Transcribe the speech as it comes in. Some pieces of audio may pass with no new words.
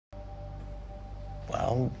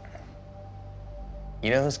Well, you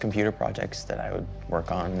know those computer projects that I would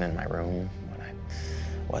work on in my room when I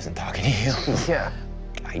wasn't talking to you? Yeah.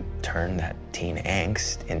 I turned that teen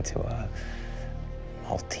angst into a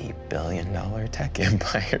multi-billion-dollar tech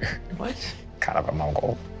empire. What? Kind of a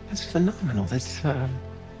mogul. That's phenomenal. That's, I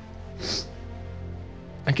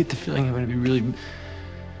get the feeling I'm gonna be really,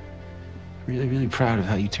 really proud of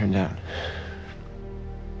how you turned out.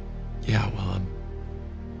 Yeah, well,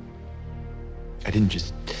 I didn't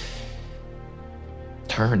just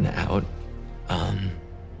turn out.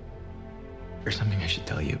 There's something I should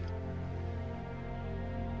tell you.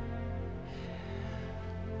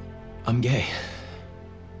 I'm gay.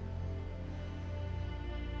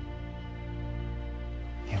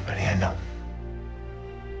 Anybody I know?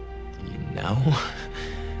 You know?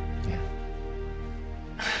 Yeah.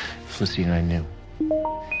 Felicity and I knew.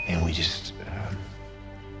 And we just,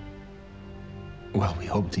 well, we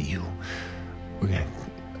hoped that you were gonna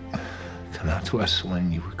come out to us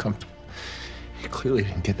when you were comfortable. You clearly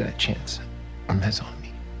didn't get that chance. And that's on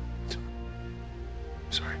me. So,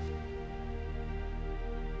 sorry.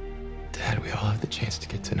 Dad, we all have the chance to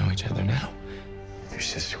get to know each other now. Your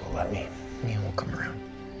sister will let me. Mia will come around.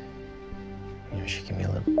 You know, she can be a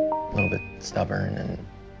little bit stubborn and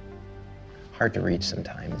hard to reach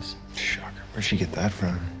sometimes. Shocker. Where'd she get that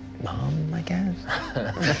from? Mom, I guess.